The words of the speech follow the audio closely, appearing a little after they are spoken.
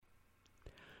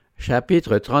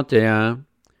Chapitre 31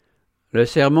 Le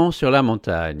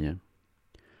sermon-sur-la-montagne.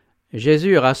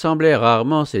 Jésus rassemblait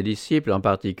rarement ses disciples en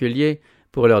particulier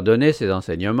pour leur donner ses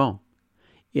enseignements.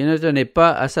 Il ne tenait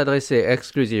pas à s'adresser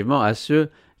exclusivement à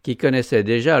ceux qui connaissaient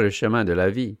déjà le chemin de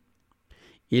la vie.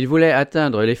 Il voulait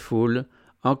atteindre les foules,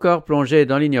 encore plongées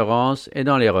dans l'ignorance et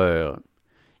dans l'erreur.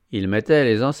 Il mettait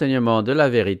les enseignements de la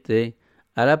vérité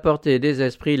à la portée des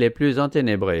esprits les plus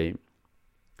enténébrés.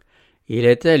 Il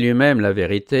était lui-même la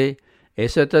vérité, et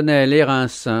se tenait les reins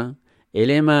saints, et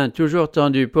les mains toujours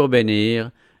tendues pour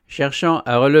bénir, cherchant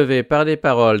à relever par des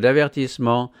paroles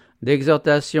d'avertissement,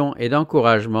 d'exhortation et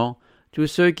d'encouragement tous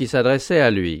ceux qui s'adressaient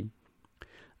à lui.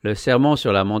 Le sermon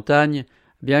sur la montagne,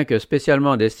 bien que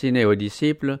spécialement destiné aux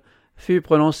disciples, fut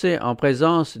prononcé en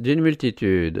présence d'une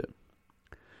multitude.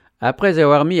 Après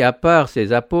avoir mis à part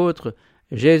ses apôtres,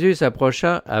 Jésus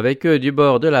s'approcha avec eux du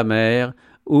bord de la mer,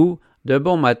 où, de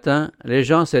bon matin, les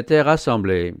gens s'étaient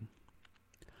rassemblés.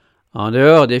 En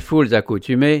dehors des foules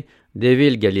accoutumées des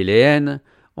villes galiléennes,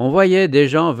 on voyait des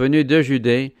gens venus de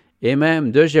Judée et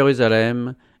même de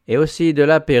Jérusalem, et aussi de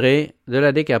la Pérée, de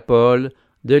la Décapole,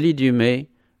 de l'Idumée,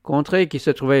 contrées qui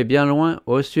se trouvaient bien loin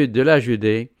au sud de la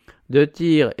Judée, de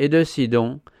Tyr et de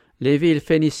Sidon, les villes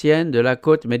phéniciennes de la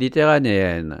côte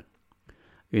méditerranéenne.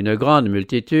 Une grande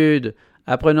multitude,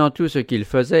 apprenant tout ce qu'il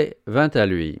faisait, vint à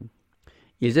lui.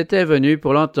 Ils étaient venus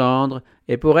pour l'entendre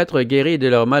et pour être guéris de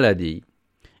leur maladie.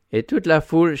 Et toute la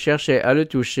foule cherchait à le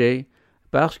toucher,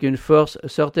 parce qu'une force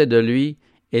sortait de lui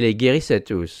et les guérissait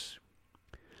tous.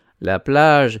 La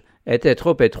plage était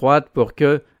trop étroite pour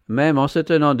que, même en se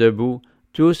tenant debout,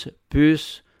 tous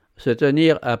pussent se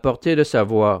tenir à portée de sa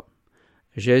voix.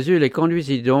 Jésus les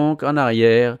conduisit donc en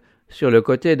arrière, sur le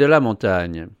côté de la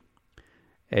montagne.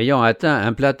 Ayant atteint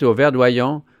un plateau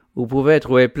verdoyant, où pouvait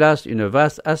trouver place une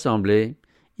vaste assemblée,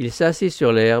 il s'assit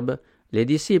sur l'herbe, les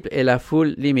disciples et la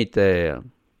foule l'imitèrent.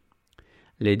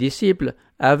 Les disciples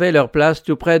avaient leur place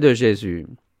tout près de Jésus.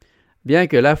 Bien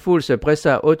que la foule se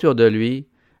pressât autour de lui,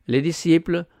 les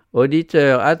disciples,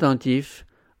 auditeurs attentifs,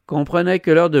 comprenaient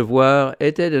que leur devoir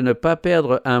était de ne pas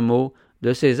perdre un mot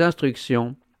de ses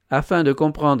instructions, afin de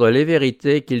comprendre les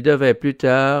vérités qu'ils devaient plus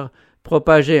tard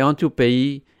propager en tout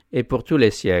pays et pour tous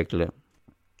les siècles.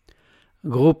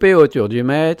 Groupés autour du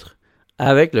Maître,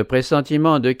 avec le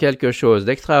pressentiment de quelque chose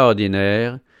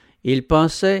d'extraordinaire, ils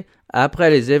pensaient,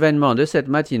 après les événements de cette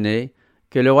matinée,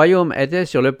 que le royaume était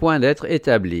sur le point d'être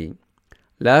établi.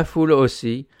 La foule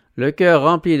aussi, le cœur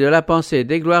rempli de la pensée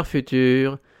des gloires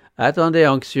futures, attendait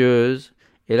anxieuse,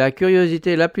 et la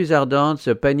curiosité la plus ardente se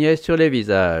peignait sur les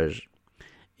visages.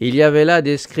 Il y avait là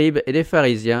des scribes et des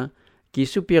pharisiens qui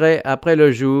soupiraient après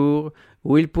le jour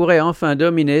où ils pourraient enfin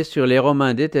dominer sur les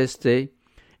Romains détestés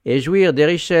et jouir des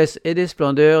richesses et des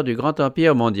splendeurs du grand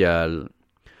empire mondial.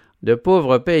 De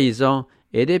pauvres paysans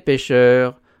et des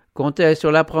pêcheurs comptaient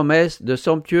sur la promesse de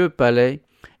somptueux palais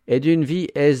et d'une vie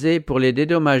aisée pour les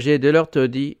dédommager de leur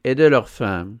taudis et de leur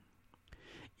faim.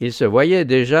 Ils se voyaient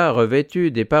déjà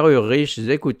revêtus des parures riches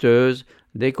et coûteuses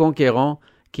des conquérants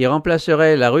qui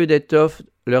remplaceraient la rude étoffe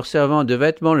leur servant de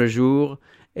vêtements le jour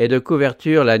et de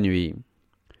couverture la nuit.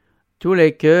 Tous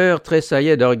les cœurs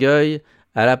tressaillaient d'orgueil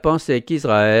à la pensée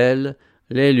qu'Israël,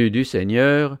 l'élu du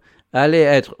Seigneur, allait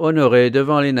être honoré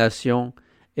devant les nations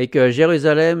et que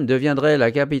Jérusalem deviendrait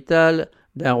la capitale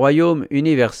d'un royaume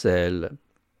universel.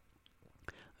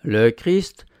 Le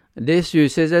Christ déçut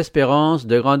ses espérances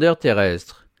de grandeur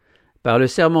terrestre. Par le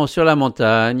sermon sur la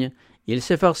montagne, il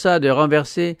s'efforça de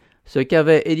renverser ce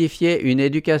qu'avait édifié une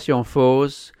éducation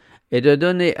fausse et de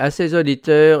donner à ses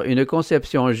auditeurs une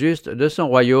conception juste de son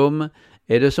royaume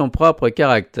et de son propre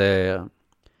caractère.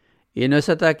 Il ne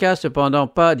s'attaqua cependant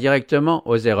pas directement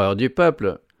aux erreurs du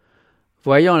peuple.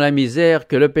 Voyant la misère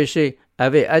que le péché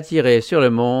avait attirée sur le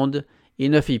monde,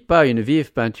 il ne fit pas une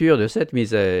vive peinture de cette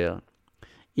misère.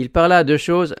 Il parla de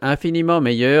choses infiniment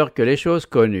meilleures que les choses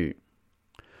connues.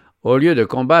 Au lieu de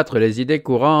combattre les idées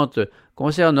courantes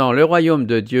concernant le royaume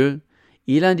de Dieu,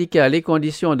 il indiqua les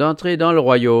conditions d'entrer dans le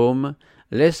royaume,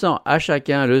 laissant à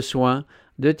chacun le soin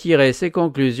de tirer ses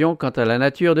conclusions quant à la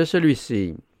nature de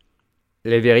celui-ci.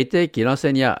 Les vérités qu'il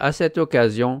enseigna à cette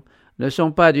occasion ne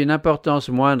sont pas d'une importance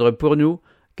moindre pour nous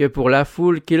que pour la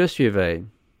foule qui le suivait.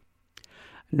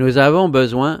 Nous avons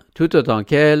besoin, tout autant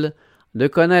qu'elle, de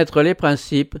connaître les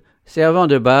principes servant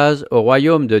de base au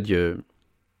royaume de Dieu.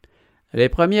 Les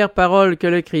premières paroles que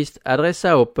le Christ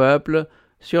adressa au peuple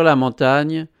sur la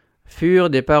montagne furent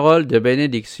des paroles de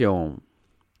bénédiction.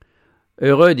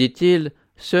 Heureux, dit-il,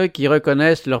 ceux qui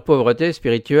reconnaissent leur pauvreté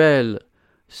spirituelle,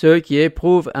 ceux qui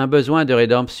éprouvent un besoin de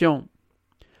rédemption.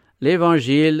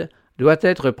 L'Évangile doit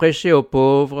être prêché aux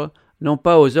pauvres, non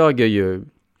pas aux orgueilleux.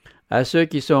 à ceux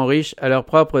qui sont riches à leurs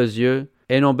propres yeux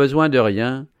et n'ont besoin de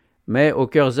rien, mais aux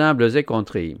cœurs humbles et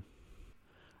contrits.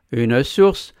 Une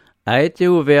source a été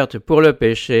ouverte pour le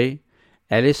péché,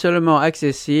 elle est seulement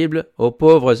accessible aux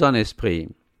pauvres en esprit.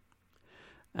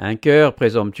 Un cœur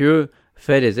présomptueux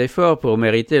fait des efforts pour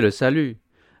mériter le salut,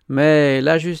 mais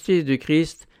la justice du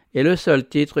Christ est le seul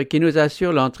titre qui nous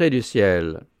assure l'entrée du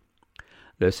ciel.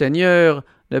 Le Seigneur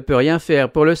ne peut rien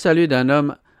faire pour le salut d'un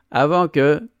homme avant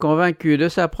que, convaincu de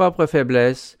sa propre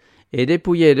faiblesse et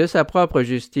dépouillé de sa propre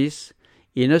justice,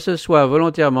 il ne se soit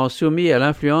volontairement soumis à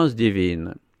l'influence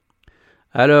divine.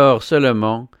 Alors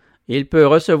seulement, il peut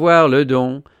recevoir le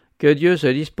don que Dieu se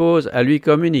dispose à lui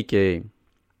communiquer.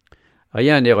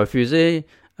 Rien n'est refusé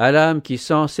à l'âme qui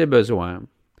sent ses besoins.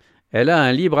 Elle a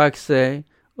un libre accès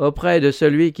auprès de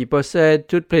celui qui possède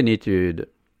toute plénitude.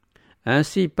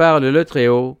 Ainsi parle le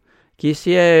Très-Haut, qui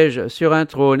siège sur un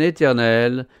trône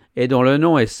éternel et dont le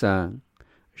nom est saint.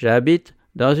 J'habite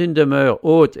dans une demeure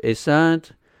haute et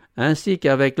sainte, ainsi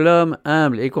qu'avec l'homme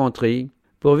humble et contrit,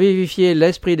 pour vivifier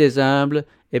l'esprit des humbles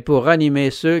et pour ranimer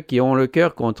ceux qui ont le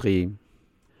cœur contrit.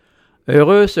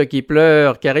 Heureux ceux qui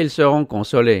pleurent, car ils seront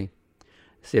consolés.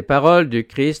 Ces paroles du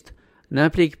Christ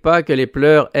n'impliquent pas que les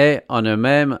pleurs aient en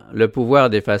eux-mêmes le pouvoir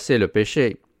d'effacer le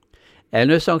péché. Elles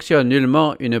ne sanctionnent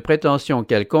nullement une prétention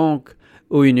quelconque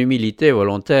ou une humilité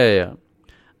volontaire.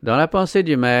 Dans la pensée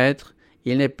du Maître,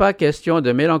 il n'est pas question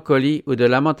de mélancolie ou de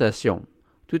lamentation.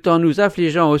 Tout en nous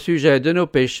affligeant au sujet de nos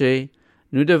péchés,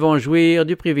 nous devons jouir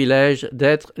du privilège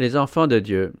d'être les enfants de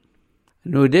Dieu.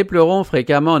 Nous déplorons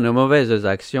fréquemment nos mauvaises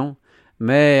actions,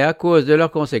 mais à cause de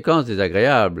leurs conséquences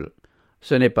désagréables.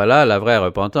 Ce n'est pas là la vraie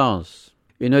repentance.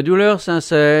 Une douleur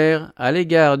sincère à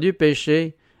l'égard du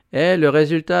péché est le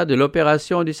résultat de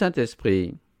l'opération du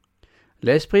Saint-Esprit.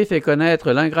 L'Esprit fait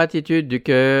connaître l'ingratitude du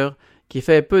cœur qui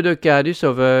fait peu de cas du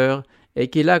Sauveur et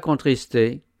qui l'a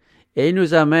contristé, et il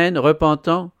nous amène,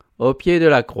 repentants, au pied de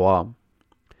la croix.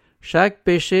 Chaque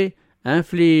péché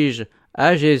inflige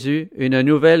à Jésus une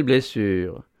nouvelle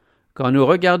blessure. Quand nous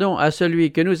regardons à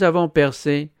celui que nous avons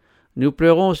percé, nous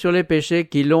pleurons sur les péchés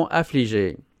qui l'ont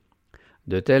affligé.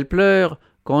 De tels pleurs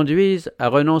conduisent à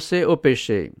renoncer au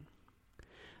péché.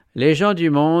 Les gens du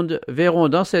monde verront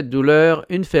dans cette douleur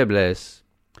une faiblesse.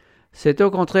 C'est au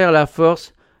contraire la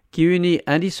force qui unit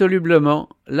indissolublement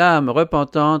l'âme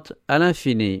repentante à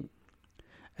l'infini.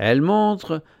 Elle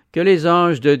montre que les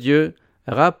anges de Dieu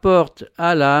rapportent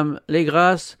à l'âme les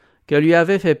grâces que lui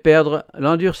avait fait perdre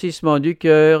l'endurcissement du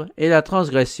cœur et la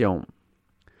transgression.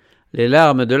 Les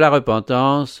larmes de la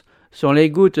repentance sont les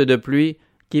gouttes de pluie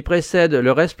qui précèdent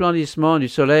le resplendissement du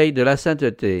soleil de la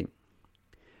sainteté.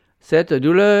 Cette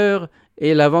douleur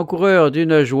est l'avant-coureur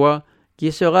d'une joie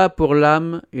qui sera pour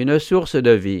l'âme une source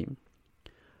de vie.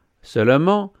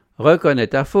 Seulement, reconnais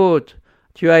ta faute,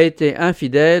 tu as été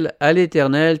infidèle à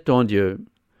l'Éternel ton Dieu.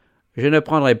 Je ne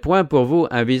prendrai point pour vous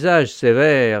un visage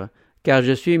sévère, car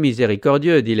je suis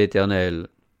miséricordieux, dit l'Éternel.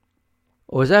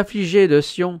 Aux affligés de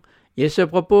Sion, il se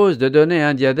propose de donner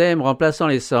un diadème remplaçant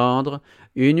les cendres,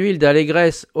 une huile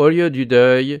d'allégresse au lieu du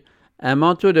deuil, un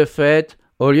manteau de fête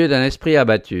au lieu d'un esprit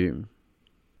abattu.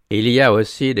 Il y a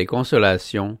aussi des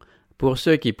consolations pour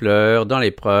ceux qui pleurent dans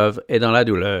l'épreuve et dans la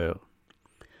douleur.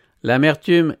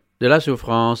 L'amertume de la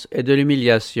souffrance et de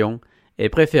l'humiliation est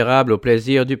préférable au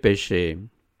plaisir du péché.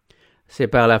 C'est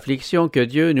par l'affliction que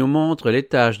Dieu nous montre les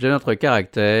tâches de notre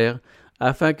caractère,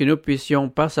 afin que nous puissions,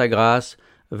 par sa grâce,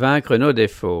 vaincre nos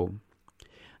défauts.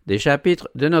 Des chapitres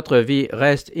de notre vie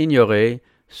restent ignorés,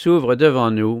 s'ouvrent devant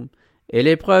nous, et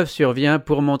l'épreuve survient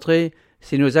pour montrer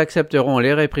si nous accepterons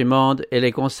les réprimandes et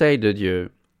les conseils de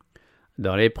Dieu.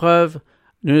 Dans l'épreuve,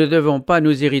 nous ne devons pas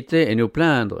nous irriter et nous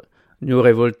plaindre, nous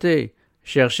révolter,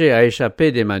 chercher à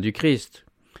échapper des mains du Christ.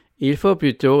 Il faut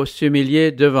plutôt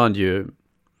s'humilier devant Dieu.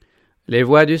 Les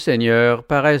voies du Seigneur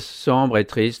paraissent sombres et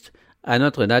tristes à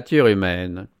notre nature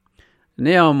humaine.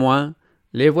 Néanmoins,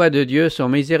 les voies de Dieu sont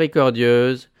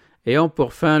miséricordieuses et ont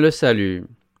pour fin le salut.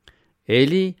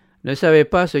 Élie ne savait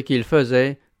pas ce qu'il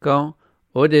faisait quand,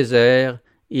 au désert,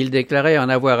 il déclarait en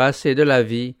avoir assez de la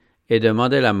vie et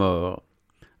demandait la mort.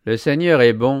 Le Seigneur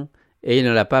est bon et il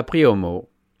ne l'a pas pris au mot.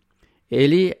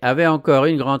 Élie avait encore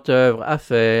une grande œuvre à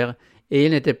faire et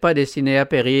il n'était pas destiné à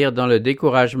périr dans le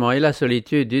découragement et la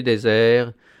solitude du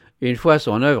désert, une fois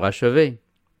son œuvre achevée.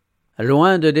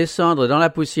 Loin de descendre dans la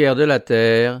poussière de la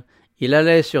terre, il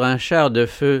allait sur un char de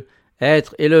feu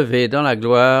être élevé dans la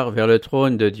gloire vers le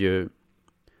trône de Dieu.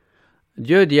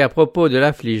 Dieu dit à propos de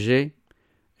l'affligé,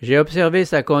 « J'ai observé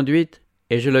sa conduite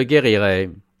et je le guérirai.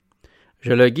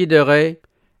 Je le guiderai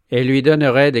et lui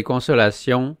donnerai des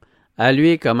consolations, à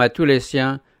lui comme à tous les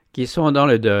siens qui sont dans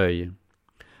le deuil.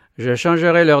 Je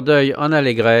changerai leur deuil en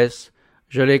allégresse,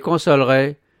 je les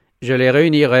consolerai, je les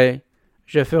réunirai,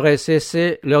 je ferai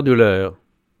cesser leur douleur.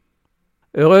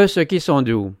 Heureux ceux qui sont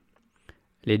doux.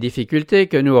 Les difficultés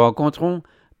que nous rencontrons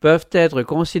peuvent être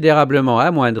considérablement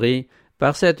amoindries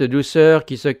par cette douceur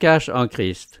qui se cache en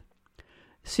Christ.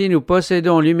 Si nous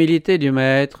possédons l'humilité du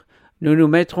Maître, nous nous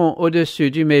mettrons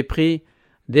au-dessus du mépris,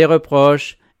 des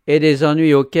reproches et des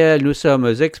ennuis auxquels nous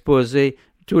sommes exposés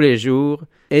tous les jours,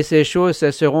 et ces choses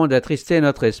cesseront d'attrister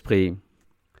notre esprit.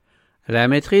 La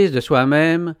maîtrise de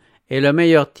soi-même est le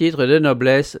meilleur titre de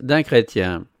noblesse d'un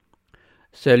chrétien.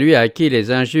 Celui à qui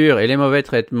les injures et les mauvais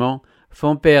traitements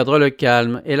font perdre le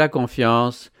calme et la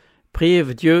confiance,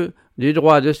 prive Dieu du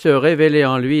droit de se révéler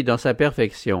en lui dans sa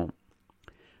perfection.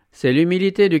 C'est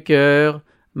l'humilité du cœur,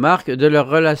 marque de leur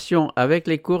relation avec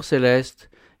les cours célestes,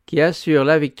 qui assure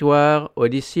la victoire aux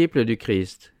disciples du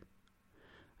Christ.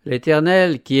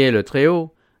 L'Éternel, qui est le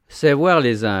Très-Haut, sait voir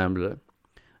les humbles.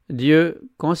 Dieu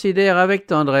considère avec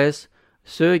tendresse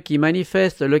ceux qui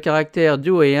manifestent le caractère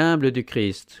doux et humble du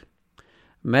Christ.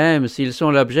 Même s'ils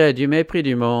sont l'objet du mépris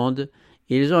du monde,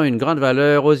 ils ont une grande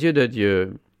valeur aux yeux de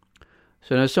Dieu.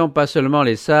 Ce ne sont pas seulement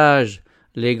les sages,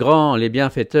 les grands, les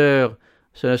bienfaiteurs,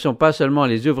 ce ne sont pas seulement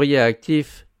les ouvriers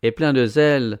actifs et pleins de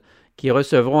zèle qui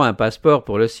recevront un passeport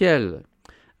pour le ciel,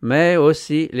 mais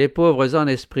aussi les pauvres en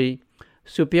esprit,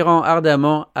 soupirant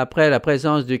ardemment après la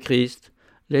présence du Christ,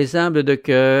 les humbles de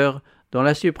cœur, dont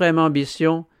la suprême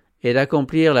ambition est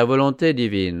d'accomplir la volonté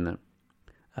divine.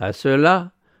 À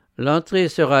ceux-là, l'entrée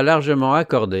sera largement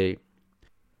accordée.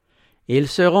 Ils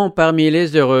seront parmi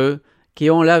les heureux qui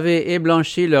ont lavé et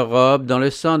blanchi leurs robes dans le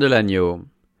sang de l'agneau.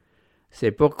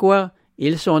 C'est pourquoi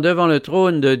ils sont devant le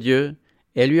trône de Dieu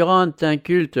et lui rendent un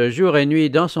culte jour et nuit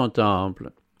dans son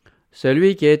temple.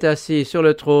 Celui qui est assis sur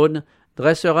le trône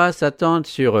dressera sa tente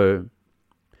sur eux.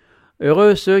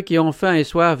 Heureux ceux qui ont faim et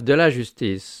soif de la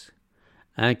justice.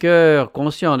 Un cœur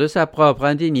conscient de sa propre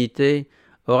indignité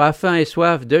aura faim et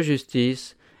soif de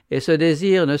justice, et ce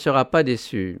désir ne sera pas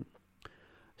déçu.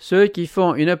 Ceux qui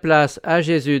font une place à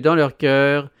Jésus dans leur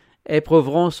cœur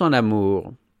éprouveront son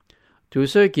amour. Tous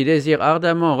ceux qui désirent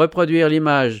ardemment reproduire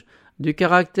l'image du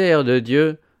caractère de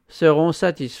Dieu seront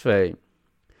satisfaits.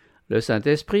 Le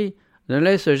Saint-Esprit ne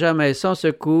laisse jamais sans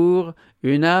secours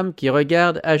une âme qui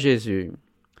regarde à Jésus.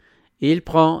 Il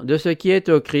prend de ce qui est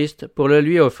au Christ pour le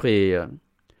lui offrir.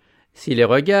 Si les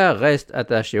regards restent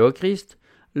attachés au Christ,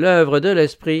 l'œuvre de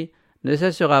l'Esprit ne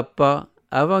cessera pas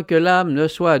avant que l'âme ne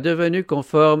soit devenue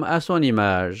conforme à son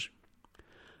image.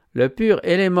 Le pur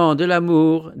élément de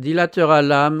l'amour dilatera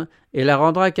l'âme et la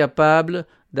rendra capable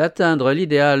d'atteindre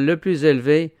l'idéal le plus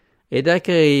élevé et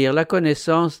d'acquérir la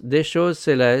connaissance des choses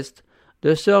célestes,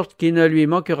 de sorte qu'il ne lui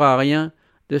manquera rien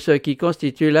de ce qui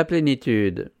constitue la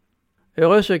plénitude.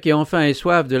 Heureux ceux qui ont faim et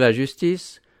soif de la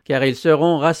justice, car ils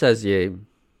seront rassasiés.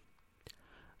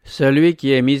 Celui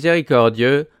qui est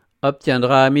miséricordieux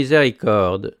obtiendra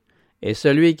miséricorde, et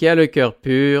celui qui a le cœur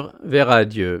pur verra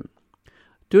Dieu.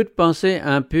 Toute pensée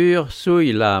impure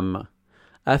souille l'âme,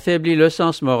 affaiblit le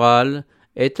sens moral,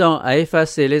 et tend à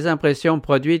effacer les impressions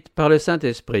produites par le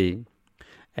Saint-Esprit.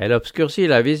 Elle obscurcit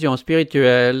la vision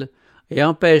spirituelle et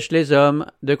empêche les hommes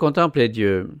de contempler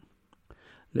Dieu.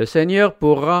 Le Seigneur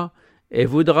pourra et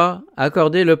voudra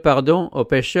accorder le pardon aux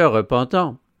pécheurs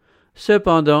repentants.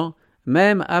 Cependant,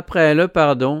 même après le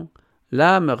pardon,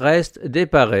 l'âme reste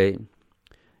déparée.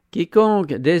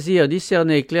 Quiconque désire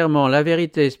discerner clairement la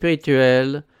vérité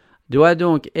spirituelle doit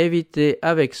donc éviter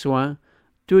avec soin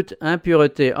toute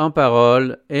impureté en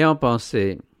parole et en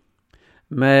pensée.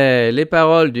 Mais les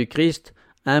paroles du Christ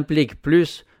impliquent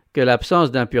plus que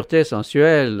l'absence d'impureté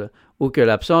sensuelle ou que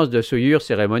l'absence de souillure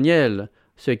cérémonielle,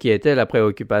 ce qui était la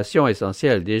préoccupation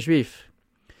essentielle des Juifs.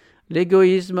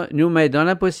 L'égoïsme nous met dans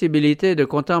l'impossibilité de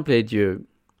contempler Dieu.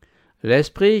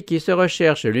 L'esprit qui se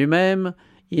recherche lui-même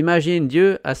imagine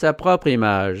Dieu à sa propre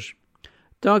image.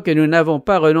 Tant que nous n'avons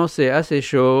pas renoncé à ces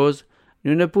choses,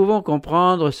 nous ne pouvons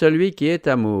comprendre celui qui est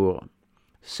amour.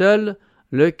 Seul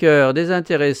le cœur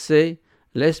désintéressé,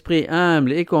 l'esprit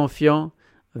humble et confiant,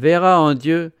 verra en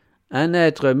Dieu un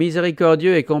être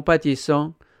miséricordieux et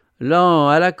compatissant, lent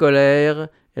à la colère,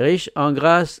 riche en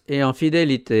grâce et en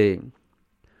fidélité.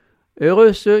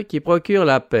 Heureux ceux qui procurent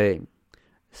la paix.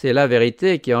 C'est la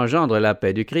vérité qui engendre la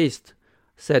paix du Christ.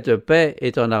 Cette paix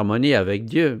est en harmonie avec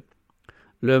Dieu.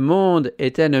 Le monde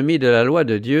est ennemi de la loi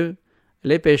de Dieu,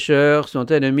 les pécheurs sont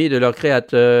ennemis de leur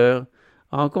Créateur,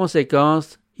 en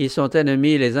conséquence, ils sont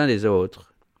ennemis les uns des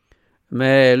autres.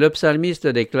 Mais le psalmiste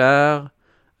déclare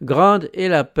 « Grande est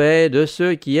la paix de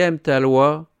ceux qui aiment ta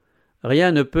loi,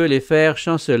 rien ne peut les faire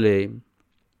chanceler. »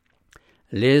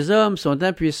 Les hommes sont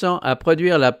impuissants à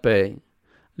produire la paix.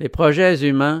 Les projets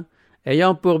humains,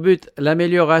 ayant pour but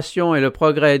l'amélioration et le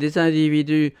progrès des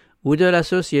individus ou de la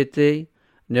société,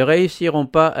 ne réussiront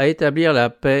pas à établir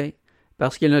la paix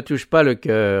parce qu'ils ne touchent pas le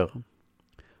cœur.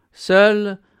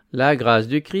 Seule la grâce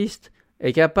du Christ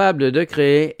est capable de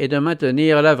créer et de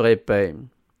maintenir la vraie paix.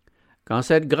 Quand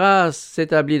cette grâce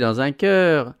s'établit dans un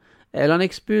cœur, elle en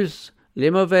expulse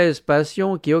les mauvaises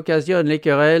passions qui occasionnent les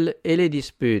querelles et les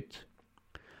disputes.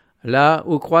 Là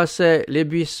où croissaient les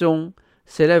buissons,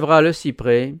 s'élèvera le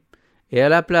cyprès, et à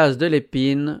la place de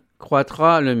l'épine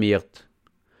croîtra le myrte.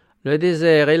 Le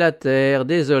désert et la terre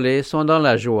désolée sont dans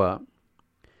la joie.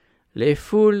 Les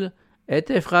foules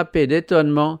étaient frappées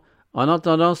d'étonnement en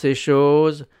entendant ces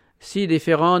choses si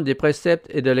différentes des préceptes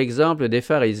et de l'exemple des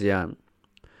pharisiens.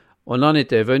 On en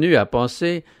était venu à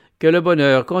penser que le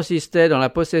bonheur consistait dans la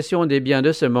possession des biens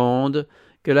de ce monde,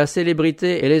 que la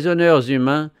célébrité et les honneurs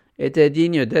humains étaient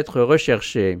dignes d'être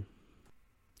recherchés.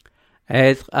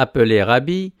 Être appelé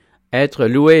rabbi, être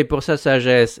loué pour sa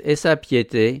sagesse et sa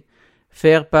piété,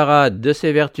 faire parade de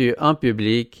ses vertus en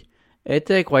public,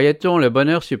 était, croyait-on, le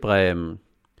bonheur suprême.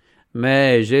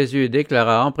 Mais Jésus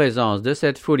déclara en présence de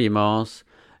cette foule immense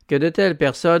que de telles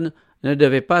personnes ne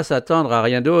devaient pas s'attendre à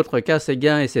rien d'autre qu'à ses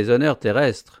gains et ses honneurs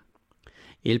terrestres.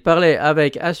 Il parlait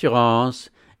avec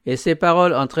assurance, et ses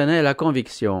paroles entraînaient la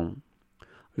conviction.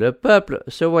 Le peuple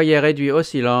se voyait réduit au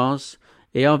silence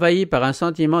et envahi par un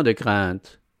sentiment de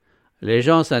crainte. Les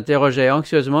gens s'interrogeaient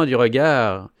anxieusement du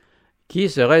regard. Qui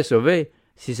serait sauvé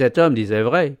si cet homme disait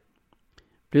vrai?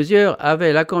 Plusieurs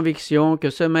avaient la conviction que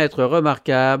ce maître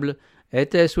remarquable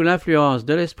était sous l'influence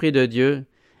de l'Esprit de Dieu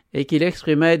et qu'il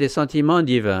exprimait des sentiments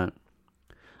divins.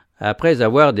 Après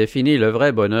avoir défini le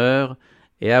vrai bonheur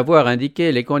et avoir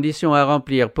indiqué les conditions à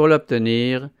remplir pour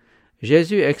l'obtenir,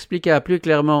 Jésus expliqua plus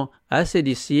clairement à ses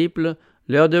disciples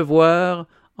leur devoir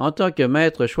en tant que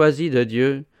maître choisi de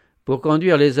Dieu pour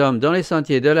conduire les hommes dans les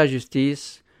sentiers de la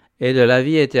justice et de la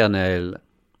vie éternelle.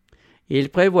 Il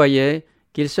prévoyait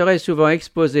qu'ils seraient souvent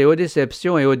exposés aux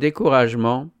déceptions et au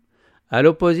découragement, à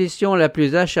l'opposition la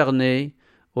plus acharnée,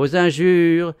 aux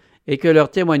injures et que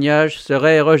leurs témoignages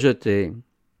seraient rejetés.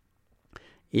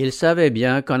 Ils savaient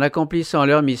bien qu'en accomplissant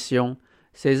leur mission,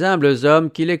 ces humbles hommes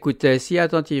qui l'écoutaient si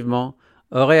attentivement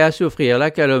auraient à souffrir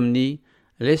la calomnie,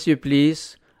 les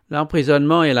supplices,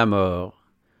 l'emprisonnement et la mort.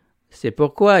 C'est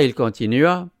pourquoi il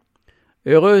continua «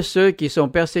 Heureux ceux qui sont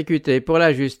persécutés pour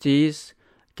la justice,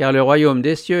 car le royaume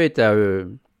des cieux est à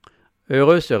eux.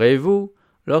 Heureux serez-vous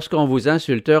lorsqu'on vous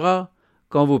insultera,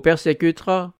 qu'on vous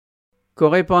persécutera, qu'on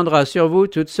répandra sur vous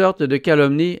toutes sortes de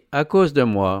calomnies à cause de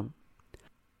moi.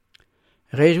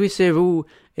 Réjouissez-vous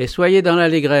et soyez dans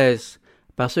l'allégresse,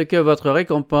 parce que votre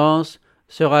récompense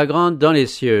sera grande dans les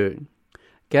cieux.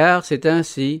 Car c'est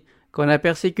ainsi qu'on a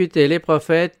persécuté les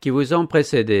prophètes qui vous ont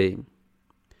précédés. »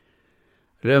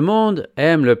 Le monde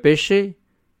aime le péché,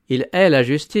 il hait la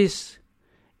justice,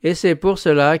 et c'est pour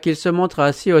cela qu'il se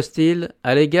montra si hostile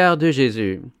à l'égard de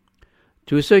Jésus.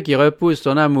 Tous ceux qui repoussent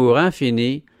son amour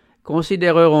infini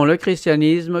considéreront le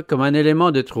christianisme comme un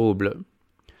élément de trouble.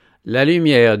 La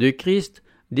lumière du Christ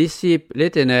dissipe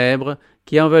les ténèbres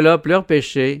qui enveloppent leurs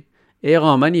péchés et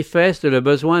rend manifeste le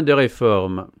besoin de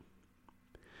réforme.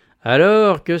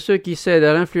 Alors que ceux qui cèdent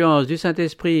à l'influence du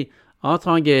Saint-Esprit entrent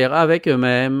en guerre avec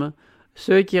eux-mêmes,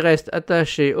 ceux qui restent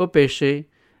attachés au péché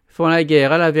font la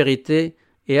guerre à la vérité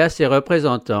et à ses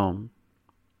représentants.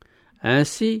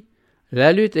 Ainsi,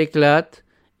 la lutte éclate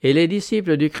et les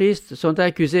disciples du Christ sont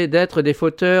accusés d'être des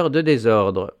fauteurs de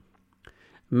désordre.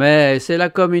 Mais c'est la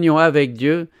communion avec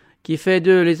Dieu qui fait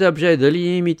d'eux les objets de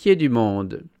l'inimitié du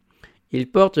monde. Ils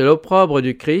portent l'opprobre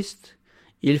du Christ,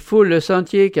 ils foulent le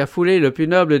sentier qu'a foulé le plus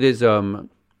noble des hommes.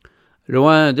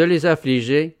 Loin de les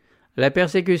affliger, la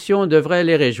persécution devrait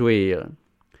les réjouir.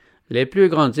 Les plus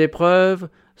grandes épreuves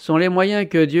sont les moyens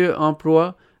que Dieu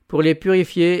emploie pour les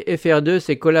purifier et faire d'eux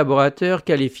ses collaborateurs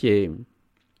qualifiés.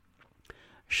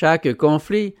 Chaque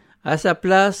conflit a sa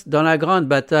place dans la grande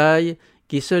bataille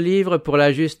qui se livre pour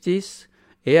la justice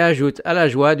et ajoute à la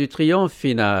joie du triomphe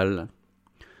final.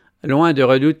 Loin de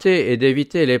redouter et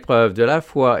d'éviter l'épreuve de la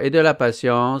foi et de la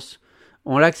patience,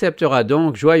 on l'acceptera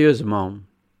donc joyeusement.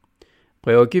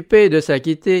 Préoccupés de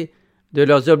s'acquitter de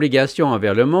leurs obligations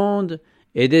envers le monde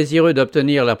et désireux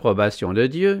d'obtenir l'approbation de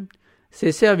Dieu,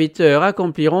 ces serviteurs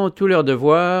accompliront tous leurs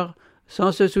devoirs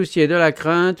sans se soucier de la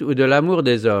crainte ou de l'amour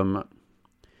des hommes.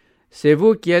 C'est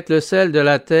vous qui êtes le sel de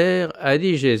la terre, a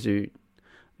dit Jésus.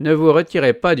 Ne vous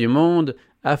retirez pas du monde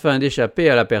afin d'échapper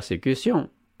à la persécution.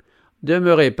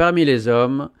 Demeurez parmi les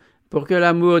hommes pour que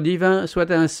l'amour divin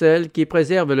soit un sel qui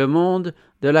préserve le monde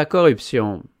de la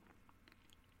corruption.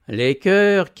 Les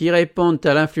cœurs qui répondent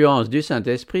à l'influence du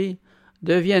Saint-Esprit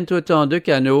deviennent autant de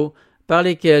canaux par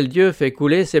lesquels Dieu fait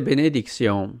couler ses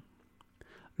bénédictions.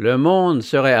 Le monde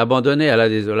serait abandonné à la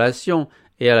désolation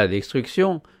et à la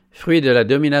destruction, fruit de la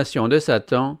domination de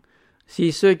Satan,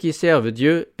 si ceux qui servent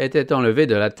Dieu étaient enlevés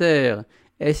de la terre,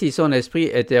 et si son esprit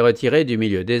était retiré du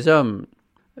milieu des hommes.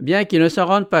 Bien qu'ils ne s'en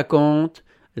rendent pas compte,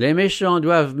 les méchants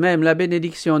doivent même la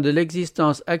bénédiction de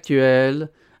l'existence actuelle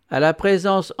à la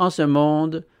présence en ce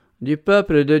monde du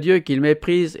peuple de Dieu qu'ils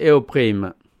méprisent et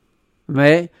oppriment.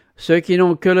 Mais ceux qui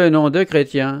n'ont que le nom de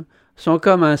chrétiens sont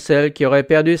comme un sel qui aurait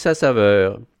perdu sa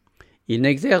saveur. Ils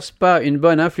n'exercent pas une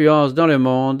bonne influence dans le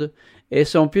monde et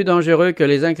sont plus dangereux que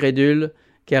les incrédules,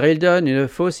 car ils donnent une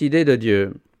fausse idée de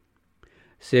Dieu.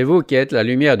 C'est vous qui êtes la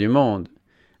lumière du monde.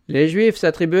 Les Juifs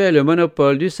s'attribuaient le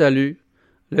monopole du salut.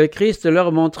 Le Christ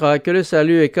leur montra que le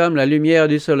salut est comme la lumière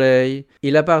du soleil,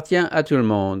 il appartient à tout le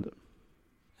monde.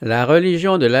 La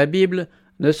religion de la Bible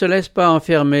ne se laisse pas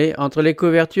enfermer entre les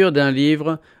couvertures d'un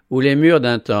livre ou les murs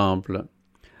d'un temple.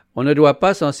 On ne doit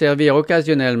pas s'en servir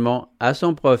occasionnellement à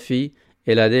son profit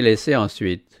et la délaisser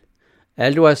ensuite.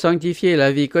 Elle doit sanctifier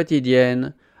la vie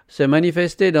quotidienne, se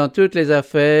manifester dans toutes les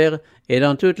affaires et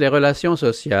dans toutes les relations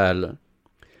sociales.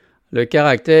 Le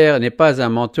caractère n'est pas un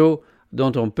manteau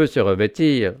dont on peut se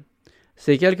revêtir.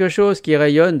 C'est quelque chose qui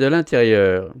rayonne de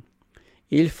l'intérieur.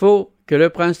 Il faut que le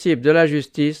principe de la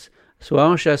justice soit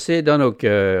enchâssé dans nos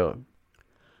cœurs.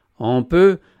 On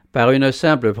peut, par une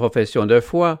simple profession de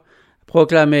foi,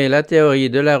 proclamer la théorie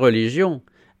de la religion,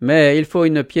 mais il faut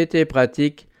une piété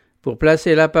pratique pour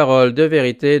placer la parole de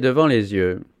vérité devant les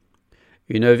yeux.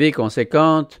 Une vie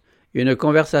conséquente, une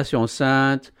conversation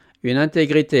sainte, une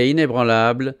intégrité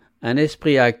inébranlable, un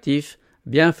esprit actif,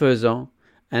 bienfaisant,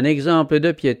 un exemple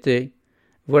de piété,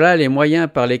 voilà les moyens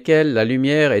par lesquels la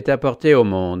lumière est apportée au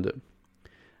monde.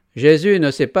 Jésus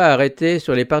ne s'est pas arrêté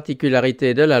sur les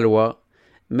particularités de la loi,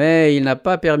 mais il n'a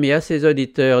pas permis à ses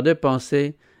auditeurs de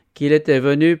penser qu'il était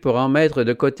venu pour en mettre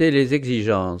de côté les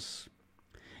exigences.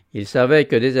 Il savait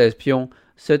que des espions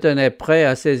se tenaient prêts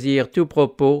à saisir tout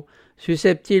propos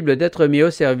susceptible d'être mis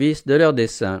au service de leurs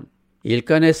desseins. Il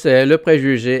connaissait le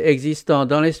préjugé existant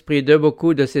dans l'esprit de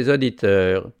beaucoup de ses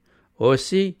auditeurs.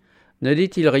 Aussi, ne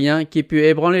dit-il rien qui pût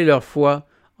ébranler leur foi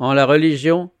en la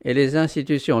religion et les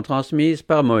institutions transmises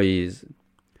par Moïse.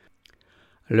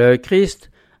 Le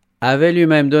Christ avait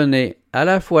lui-même donné à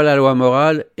la fois la loi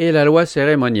morale et la loi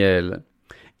cérémonielle.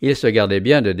 Il se gardait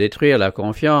bien de détruire la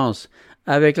confiance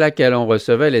avec laquelle on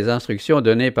recevait les instructions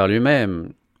données par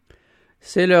lui-même.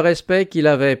 C'est le respect qu'il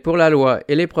avait pour la loi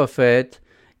et les prophètes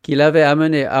qui l'avait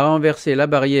amené à renverser la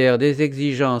barrière des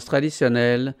exigences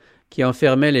traditionnelles qui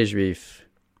enfermaient les Juifs.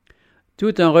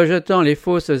 Tout en rejetant les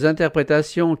fausses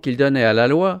interprétations qu'il donnait à la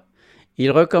loi,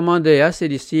 il recommandait à ses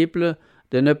disciples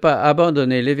de ne pas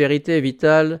abandonner les vérités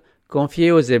vitales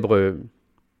confiées aux Hébreux.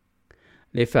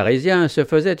 Les pharisiens se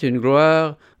faisaient une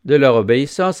gloire de leur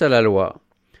obéissance à la loi.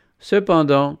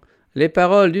 Cependant, les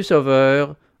paroles du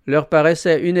Sauveur leur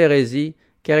paraissaient une hérésie,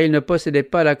 car ils ne possédaient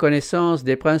pas la connaissance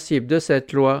des principes de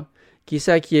cette loi, qui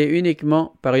s'acquiert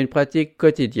uniquement par une pratique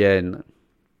quotidienne.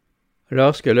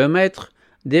 Lorsque le Maître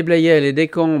déblayait les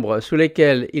décombres sous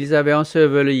lesquels ils avaient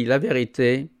enseveli la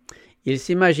vérité, ils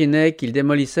s'imaginaient qu'il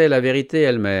démolissait la vérité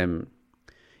elle-même.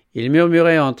 Ils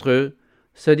murmuraient entre eux,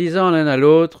 se disant l'un à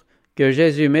l'autre que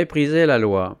Jésus méprisait la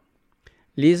loi.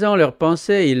 Lisant leurs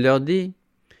pensées, il leur dit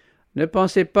 « Ne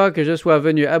pensez pas que je sois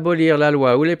venu abolir la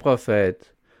loi ou les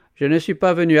prophètes. Je ne suis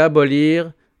pas venu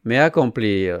abolir, mais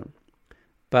accomplir. »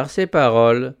 Par ces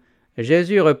paroles,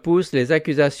 Jésus repousse les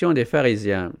accusations des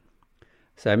pharisiens.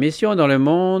 Sa mission dans le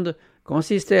monde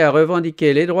consistait à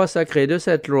revendiquer les droits sacrés de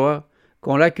cette loi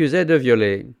qu'on l'accusait de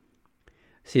violer.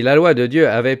 Si la loi de Dieu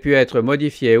avait pu être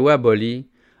modifiée ou abolie,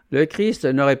 le Christ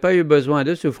n'aurait pas eu besoin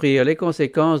de souffrir les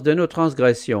conséquences de nos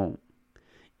transgressions.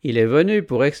 Il est venu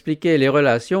pour expliquer les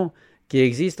relations qui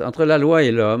existent entre la loi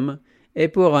et l'homme, et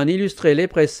pour en illustrer les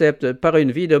préceptes par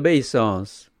une vie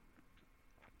d'obéissance.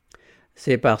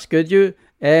 C'est parce que Dieu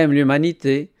aime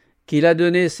l'humanité qu'il a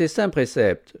donné ses saints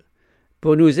préceptes.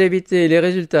 Pour nous éviter les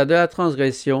résultats de la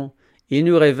transgression, il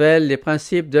nous révèle les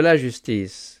principes de la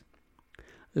justice.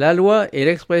 La loi est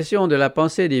l'expression de la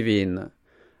pensée divine.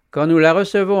 Quand nous la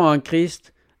recevons en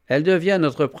Christ, elle devient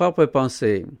notre propre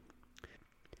pensée.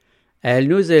 Elle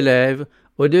nous élève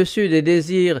au-dessus des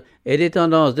désirs et des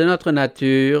tendances de notre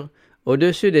nature,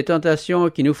 au-dessus des tentations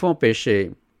qui nous font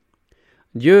pécher.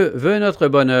 Dieu veut notre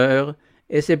bonheur,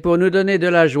 et c'est pour nous donner de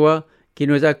la joie qu'il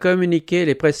nous a communiqué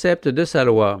les préceptes de sa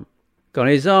loi. Quand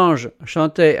les anges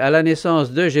chantaient à la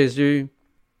naissance de Jésus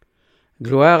 «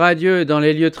 Gloire à Dieu dans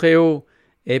les lieux très hauts,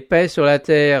 et paix sur la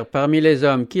terre parmi les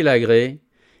hommes qui l'agréent »,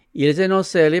 ils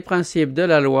énonçaient les principes de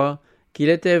la loi qu'il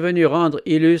était venu rendre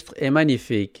illustre et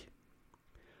magnifique.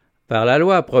 Par la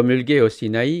loi promulguée au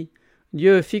Sinaï,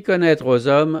 Dieu fit connaître aux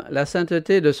hommes la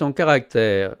sainteté de son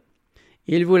caractère.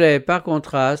 Il voulait, par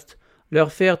contraste,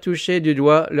 leur faire toucher du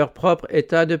doigt leur propre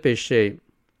état de péché.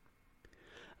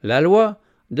 La loi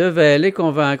devait les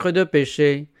convaincre de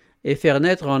péché et faire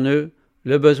naître en eux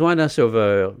le besoin d'un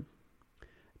sauveur.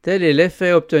 Tel est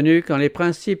l'effet obtenu quand les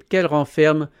principes qu'elle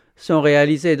renferme sont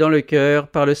réalisés dans le cœur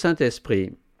par le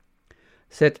Saint-Esprit.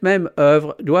 Cette même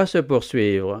œuvre doit se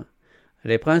poursuivre.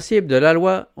 Les principes de la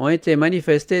loi ont été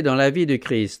manifestés dans la vie du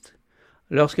Christ.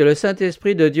 Lorsque le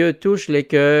Saint-Esprit de Dieu touche les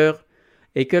cœurs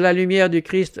et que la lumière du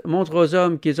Christ montre aux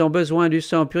hommes qu'ils ont besoin du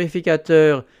sang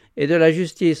purificateur et de la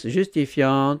justice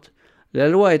justifiante, la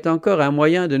loi est encore un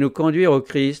moyen de nous conduire au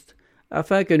Christ,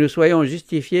 afin que nous soyons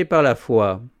justifiés par la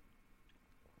foi.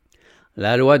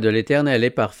 La loi de l'Éternel est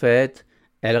parfaite,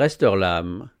 elle restaure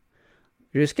l'âme.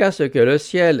 Jusqu'à ce que le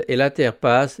ciel et la terre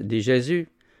passent, dit Jésus,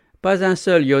 pas un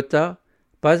seul iota,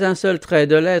 pas un seul trait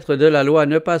de lettre de la loi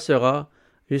ne passera,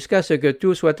 jusqu'à ce que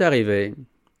tout soit arrivé.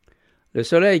 Le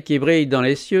soleil qui brille dans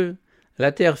les cieux,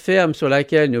 la terre ferme sur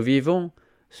laquelle nous vivons,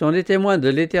 sont des témoins de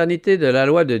l'éternité de la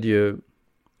loi de Dieu.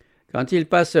 Quand il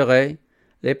passerait,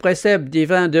 les préceptes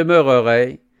divins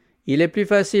demeureraient. Il est plus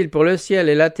facile pour le ciel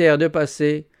et la terre de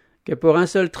passer que pour un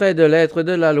seul trait de lettre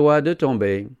de la loi de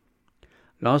tomber.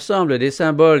 L'ensemble des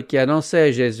symboles qui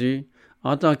annonçaient Jésus,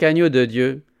 en tant qu'agneau de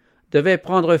Dieu, devait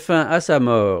prendre fin à sa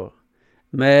mort.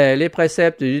 Mais les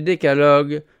préceptes du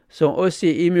décalogue sont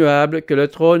aussi immuables que le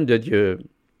trône de Dieu.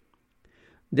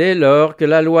 Dès lors que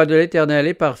la loi de l'Éternel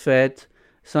est parfaite,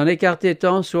 s'en écarter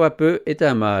tant soit peu est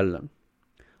un mal.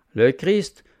 Le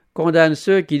Christ condamne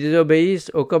ceux qui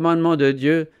désobéissent au commandement de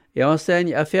Dieu et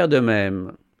enseigne à faire de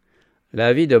même.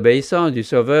 La vie d'obéissance du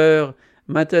Sauveur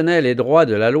maintenait les droits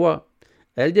de la loi.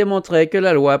 Elle démontrait que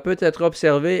la loi peut être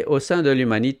observée au sein de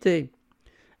l'humanité.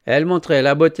 Elle montrait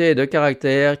la beauté de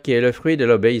caractère qui est le fruit de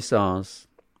l'obéissance.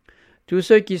 Tous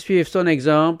ceux qui suivent son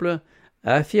exemple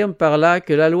affirment par là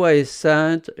que la loi est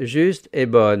sainte, juste et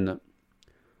bonne.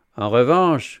 En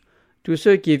revanche, tous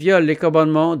ceux qui violent les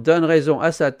commandements donnent raison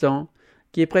à Satan,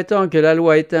 qui prétend que la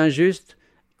loi est injuste,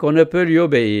 qu'on ne peut lui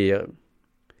obéir.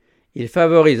 Il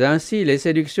favorise ainsi les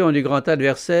séductions du grand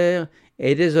adversaire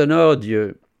et déshonore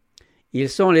Dieu. Ils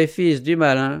sont les fils du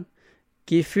malin,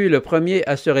 qui fut le premier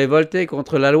à se révolter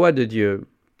contre la loi de Dieu.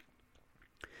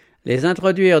 Les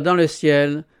introduire dans le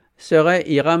ciel serait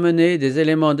y ramener des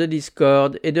éléments de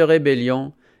discorde et de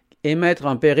rébellion et mettre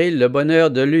en péril le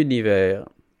bonheur de l'univers.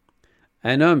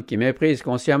 Un homme qui méprise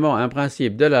consciemment un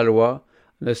principe de la loi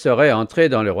ne saurait entrer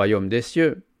dans le royaume des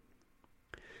cieux.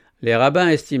 Les rabbins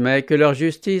estimaient que leur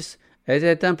justice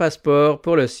était un passeport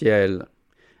pour le ciel.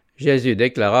 Jésus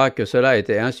déclara que cela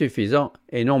était insuffisant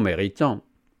et non méritant.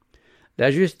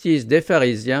 La justice des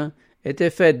pharisiens était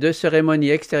faite de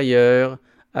cérémonies extérieures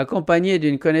accompagnées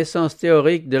d'une connaissance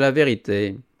théorique de la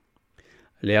vérité.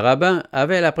 Les rabbins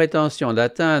avaient la prétention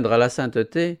d'atteindre à la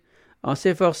sainteté en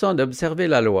s'efforçant d'observer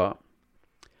la loi.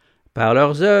 Par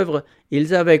leurs œuvres,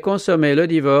 ils avaient consommé le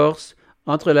divorce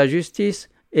entre la justice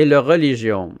et leur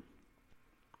religion.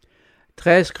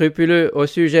 Très scrupuleux au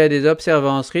sujet des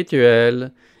observances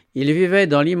rituelles, ils vivaient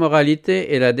dans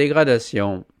l'immoralité et la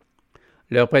dégradation.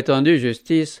 Leur prétendue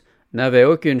justice n'avait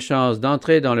aucune chance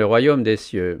d'entrer dans le royaume des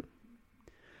cieux.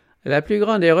 La plus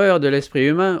grande erreur de l'esprit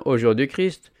humain au jour du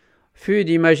Christ fut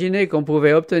d'imaginer qu'on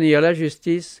pouvait obtenir la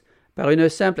justice par une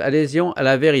simple adhésion à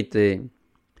la vérité.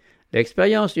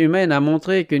 L'expérience humaine a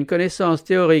montré qu'une connaissance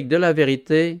théorique de la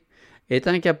vérité est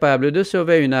incapable de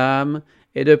sauver une âme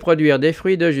et de produire des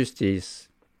fruits de justice.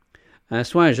 Un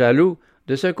soin jaloux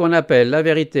de ce qu'on appelle la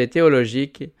vérité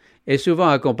théologique est souvent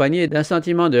accompagné d'un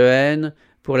sentiment de haine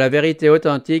pour la vérité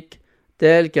authentique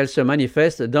telle qu'elle se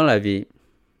manifeste dans la vie.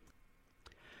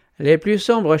 Les plus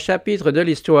sombres chapitres de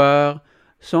l'histoire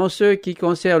sont ceux qui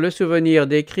conservent le souvenir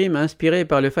des crimes inspirés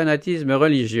par le fanatisme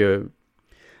religieux.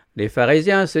 Les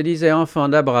pharisiens se disaient enfants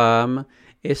d'Abraham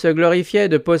et se glorifiaient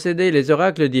de posséder les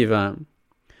oracles divins.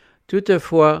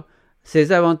 Toutefois,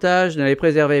 ces avantages ne les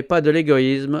préservaient pas de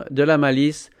l'égoïsme, de la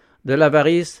malice, de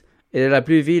l'avarice et de la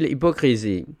plus vile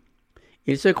hypocrisie.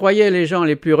 Ils se croyaient les gens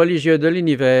les plus religieux de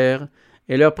l'univers,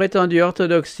 et leur prétendue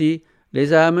orthodoxie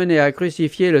les a amenés à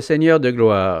crucifier le Seigneur de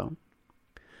gloire.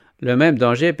 Le même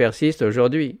danger persiste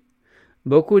aujourd'hui.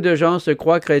 Beaucoup de gens se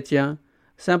croient chrétiens,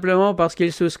 simplement parce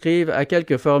qu'ils souscrivent à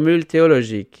quelques formules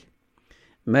théologiques.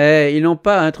 Mais ils n'ont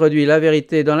pas introduit la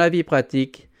vérité dans la vie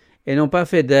pratique, et n'ont pas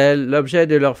fait d'elle l'objet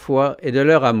de leur foi et de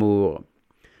leur amour.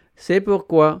 C'est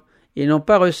pourquoi ils n'ont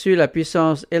pas reçu la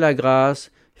puissance et la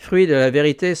grâce, fruit de la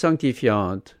vérité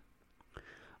sanctifiante.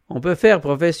 On peut faire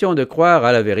profession de croire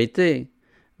à la vérité,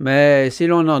 mais si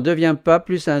l'on n'en devient pas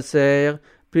plus sincère,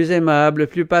 plus aimable,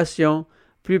 plus patient,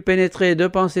 plus pénétré de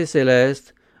pensées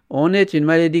célestes, on est une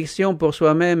malédiction pour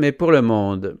soi-même et pour le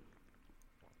monde.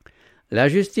 La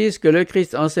justice que le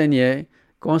Christ enseignait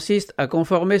consiste à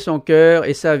conformer son cœur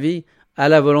et sa vie à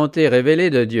la volonté révélée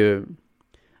de Dieu.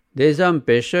 Des hommes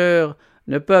pécheurs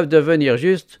ne peuvent devenir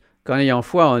justes qu'en ayant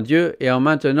foi en Dieu et en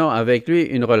maintenant avec lui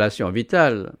une relation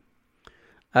vitale.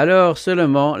 Alors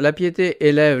seulement la piété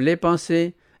élève les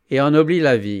pensées et ennoblit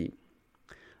la vie.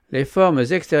 Les formes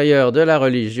extérieures de la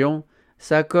religion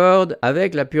s'accordent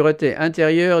avec la pureté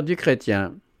intérieure du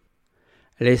chrétien.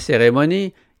 Les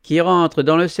cérémonies qui rentrent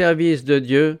dans le service de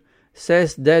Dieu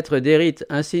cessent d'être des rites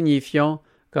insignifiants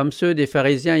comme ceux des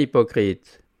pharisiens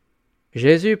hypocrites.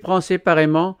 Jésus prend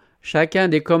séparément chacun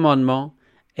des commandements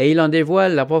et il en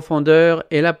dévoile la profondeur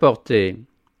et la portée.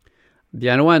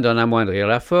 Bien loin d'en amoindrir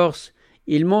la force,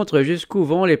 il montre jusqu'où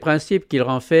vont les principes qu'il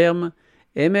renferme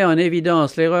et met en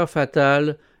évidence l'erreur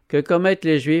fatale que commettent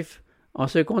les Juifs en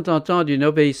se contentant d'une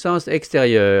obéissance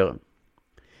extérieure.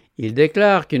 Il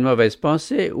déclare qu'une mauvaise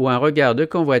pensée ou un regard de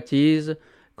convoitise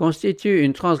constitue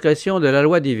une transgression de la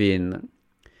loi divine.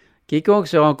 Quiconque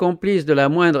se rend complice de la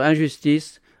moindre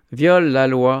injustice viole la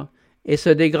loi et se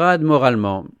dégrade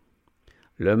moralement.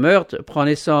 Le meurtre prend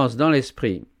naissance dans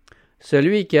l'esprit.